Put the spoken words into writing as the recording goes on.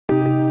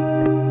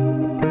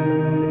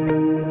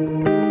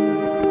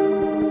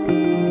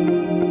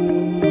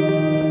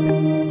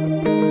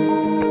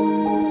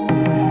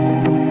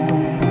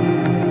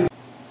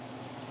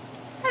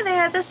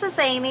this is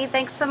Amy.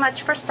 Thanks so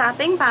much for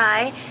stopping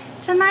by.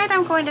 Tonight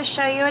I'm going to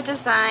show you a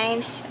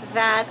design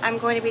that I'm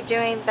going to be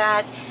doing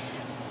that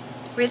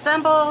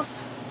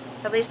resembles,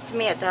 at least to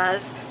me it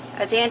does,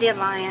 a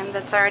dandelion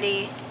that's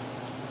already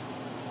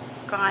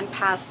gone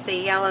past the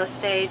yellow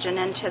stage and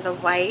into the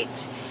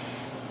white.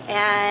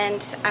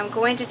 And I'm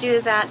going to do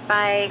that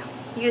by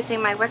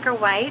using my Wicker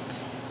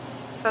White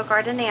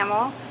FolkArt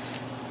Enamel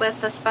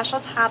with a special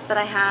top that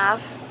I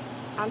have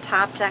on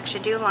top to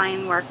actually do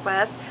line work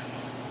with.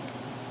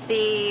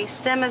 The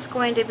stem is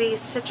going to be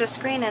Citrus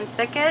Green and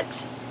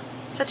Thicket.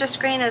 Citrus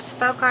Green is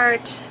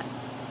FolkArt,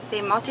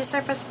 the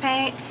multi-surface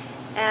paint,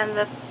 and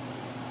the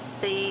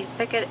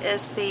Thicket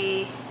is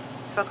the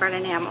FolkArt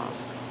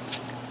Enamels.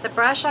 The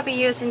brush I'll be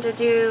using to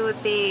do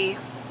the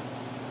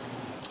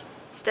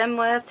stem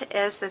with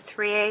is the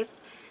 3/8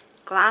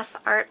 Glass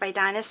Art by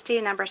Dynasty,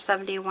 number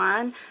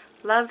 71.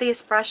 Love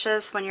these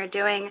brushes when you're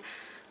doing,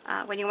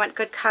 when you want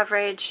good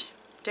coverage,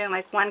 doing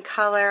like one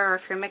color, or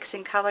if you're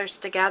mixing colors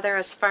together,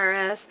 as far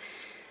as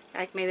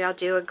like maybe I'll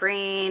do a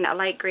green, a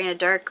light green, a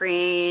dark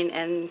green,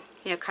 and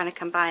kind of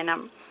combine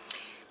them.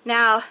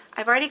 Now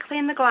I've already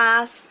cleaned the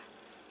glass.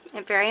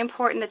 It's very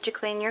important that you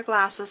clean your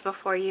glasses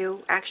before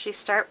you actually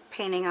start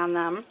painting on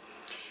them.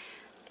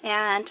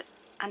 And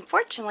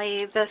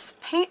unfortunately this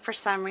paint, for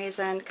some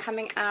reason,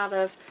 coming out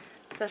of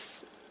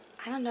this,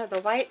 I don't know, the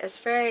white is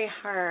very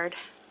hard.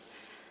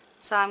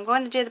 So I'm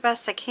going to do the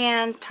best I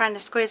can, trying to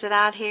squeeze it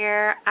out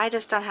here. I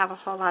just don't have a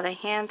whole lot of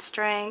hand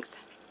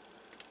strength,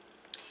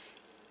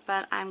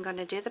 but I'm going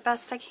to do the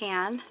best I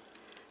can.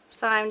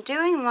 So I'm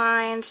doing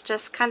lines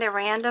just kind of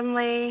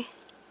randomly,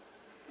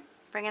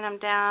 bringing them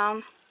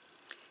down,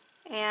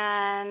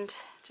 and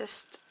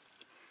just,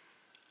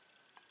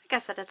 like I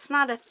said, it's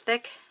not a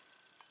thick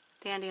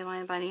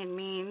dandelion by any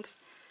means,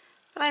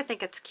 but I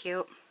think it's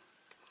cute.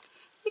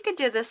 You could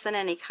do this in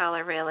any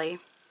color, really.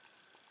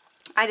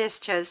 I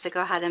just chose to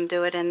go ahead and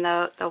do it in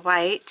the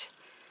white,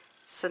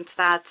 since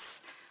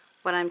that's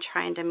what I'm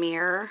trying to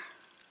mirror.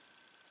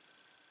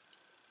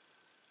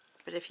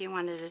 But if you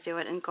wanted to do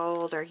it in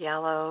gold or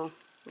yellow,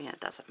 it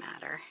doesn't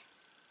matter.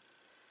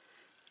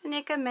 And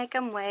you can make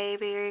them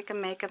wavy or you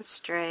can make them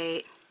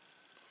straight.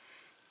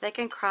 They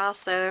can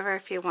cross over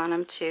if you want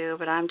them to,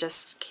 but I'm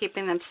just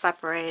keeping them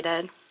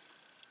separated.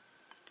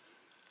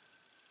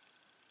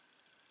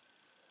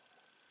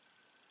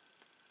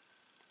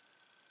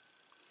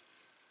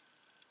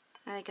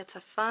 I think it's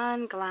a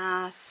fun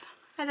glass.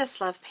 I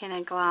just love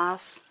painted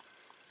glass.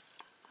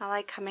 I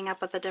like coming up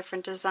with the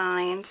different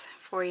designs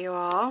for you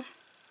all.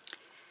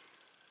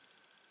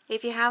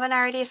 If you haven't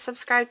already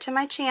subscribed to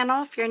my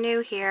channel, if you're new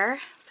here,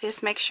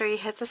 please make sure you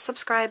hit the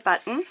subscribe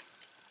button.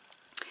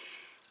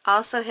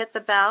 Also hit the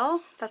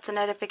bell. That's a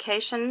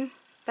notification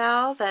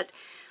bell that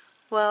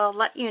will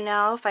let you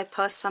know if I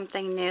post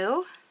something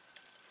new.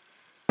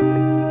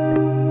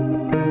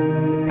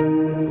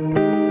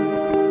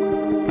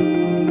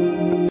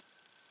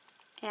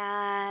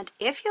 And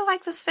if you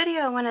like this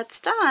video when it's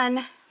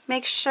done,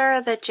 make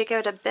sure that you give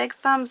it a big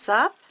thumbs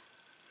up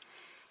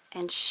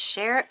and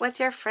share it with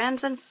your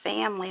friends and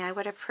family. I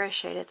would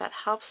appreciate it. That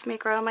helps me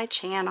grow my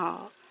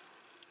channel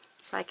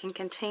so I can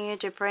continue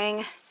to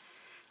bring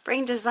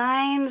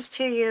designs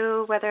to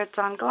you, whether it's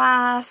on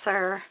glass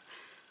or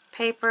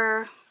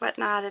paper,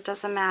 whatnot, it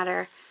doesn't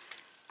matter.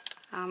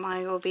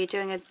 I will be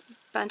doing a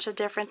bunch of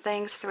different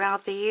things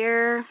throughout the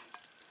year.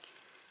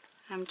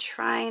 I'm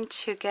trying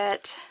to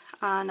get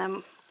on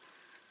a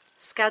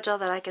schedule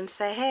that I can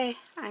say, hey,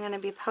 I'm going to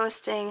be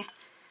posting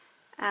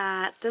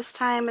at this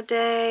time of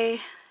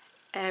day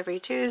every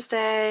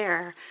Tuesday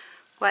or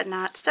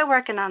whatnot. Still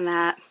working on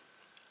that.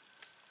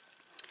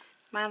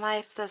 My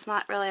life does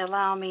not really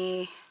allow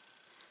me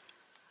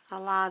a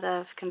lot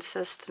of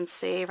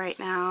consistency right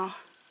now,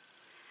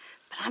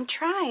 but I'm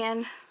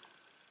trying.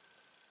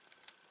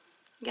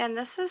 Again,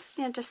 this is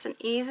just an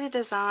easy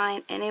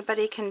design.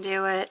 Anybody can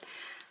do it.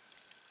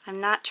 I'm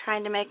not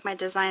trying to make my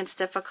designs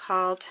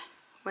difficult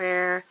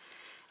where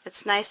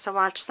it's nice to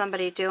watch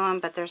somebody do them,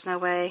 but there's no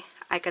way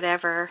I could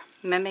ever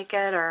mimic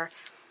it or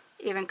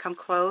even come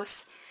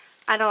close.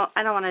 I don't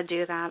want to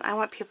do that. I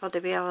want people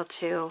to be able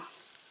to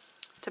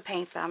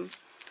paint them.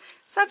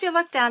 So if you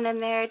look down in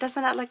there,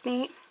 doesn't that look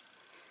neat?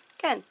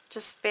 Again,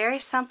 just very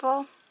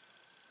simple,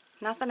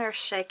 nothing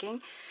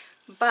earth-shaking,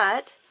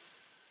 but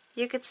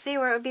you could see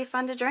where it would be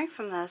fun to drink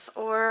from this,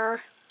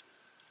 or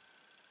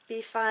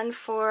be fun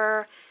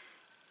for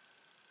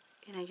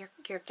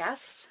your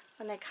guests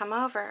when they come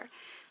over.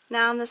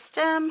 Now on the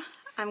stem,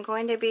 I'm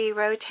going to be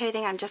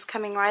rotating. I'm just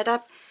coming right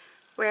up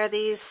where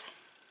these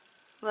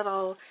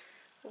little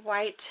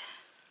white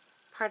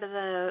part of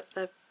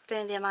the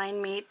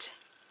dandelion meet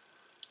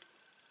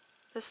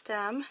the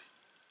stem.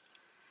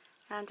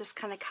 I'm just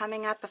kind of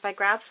coming up. If I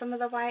grab some of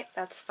the white,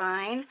 that's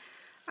fine.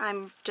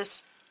 I'm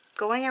just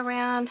going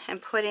around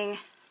and putting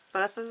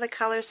both of the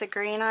colors of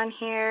green on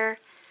here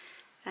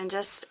and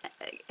just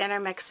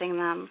intermixing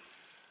them.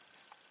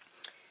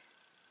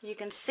 You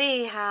can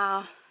see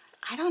how,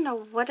 I don't know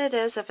what it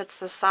is, if it's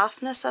the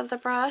softness of the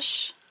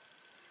brush,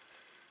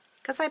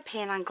 because I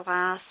paint on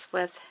glass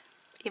with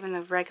even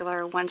the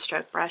regular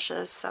one-stroke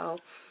brushes, so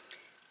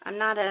I'm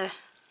not a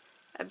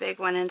big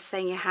one in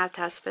saying you have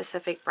to have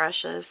specific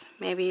brushes.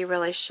 Maybe you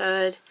really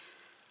should,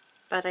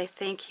 but I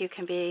think you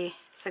can be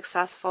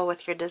successful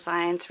with your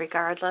designs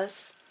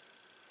regardless.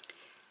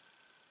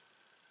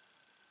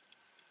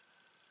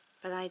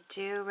 But I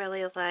do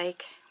really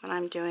like when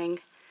I'm doing,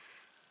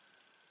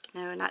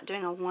 not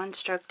doing a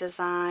one-stroke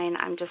design,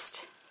 I'm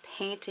just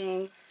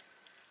painting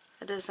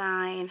a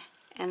design,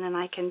 and then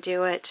I can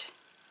do it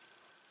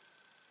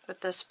with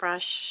this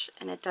brush,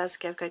 and it does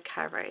give good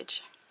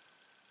coverage.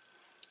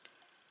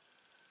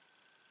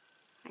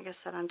 Like I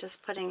said, I'm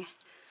just putting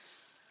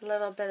a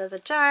little bit of the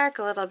dark,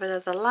 a little bit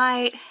of the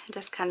light,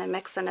 just kind of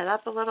mixing it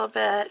up a little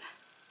bit.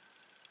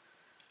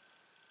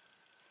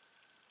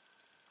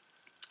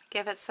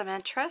 Give it some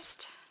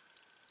interest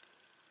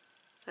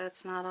so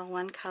it's not all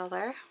one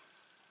color.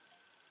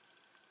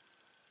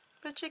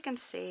 But you can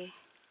see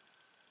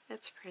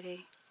it's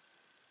pretty.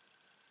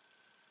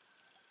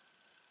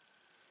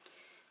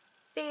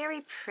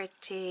 Very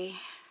pretty.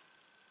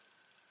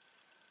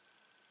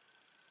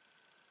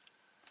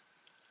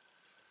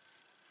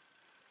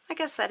 Like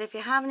I said, if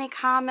you have any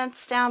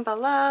comments down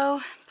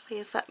below,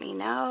 please let me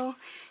know.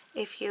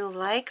 If you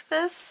like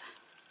this,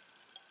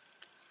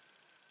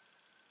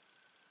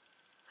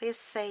 please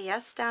say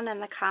yes down in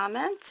the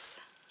comments.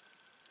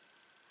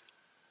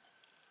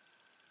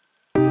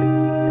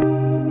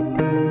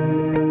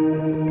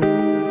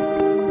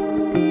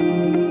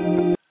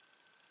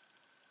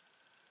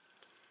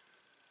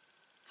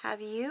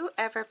 Have you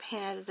ever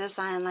painted a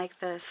design like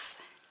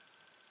this?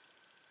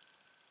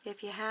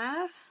 If you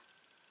have,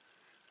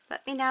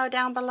 let me know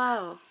down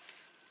below.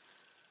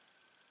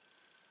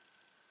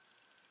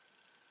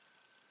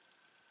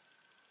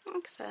 Like I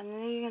said,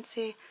 and you can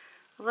see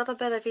a little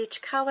bit of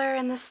each color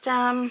in the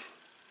stem.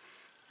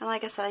 And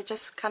like I said, I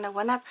just kind of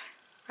went up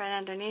right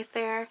underneath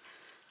there,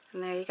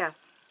 and there you go.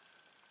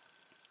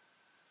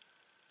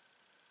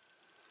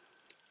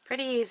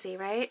 Pretty easy,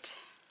 right?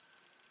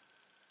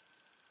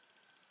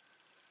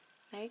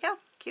 There you go.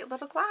 Cute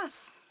little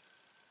glass.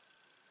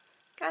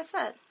 Like I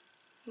said,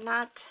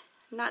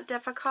 not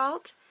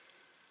difficult.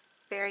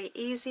 Very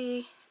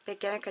easy.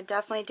 Beginner could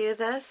definitely do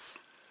this,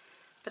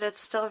 but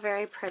it's still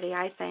very pretty,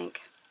 I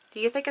think. Do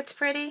you think it's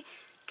pretty?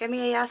 Give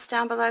me a yes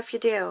down below if you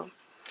do.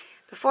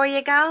 Before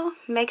you go,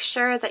 make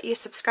sure that you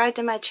subscribe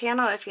to my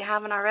channel if you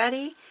haven't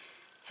already.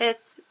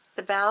 Hit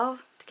the bell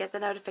to get the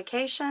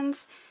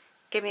notifications.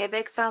 Give me a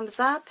big thumbs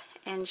up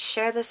and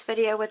share this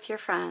video with your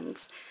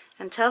friends.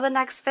 Until the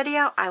next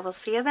video, I will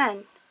see you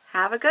then.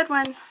 Have a good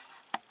one.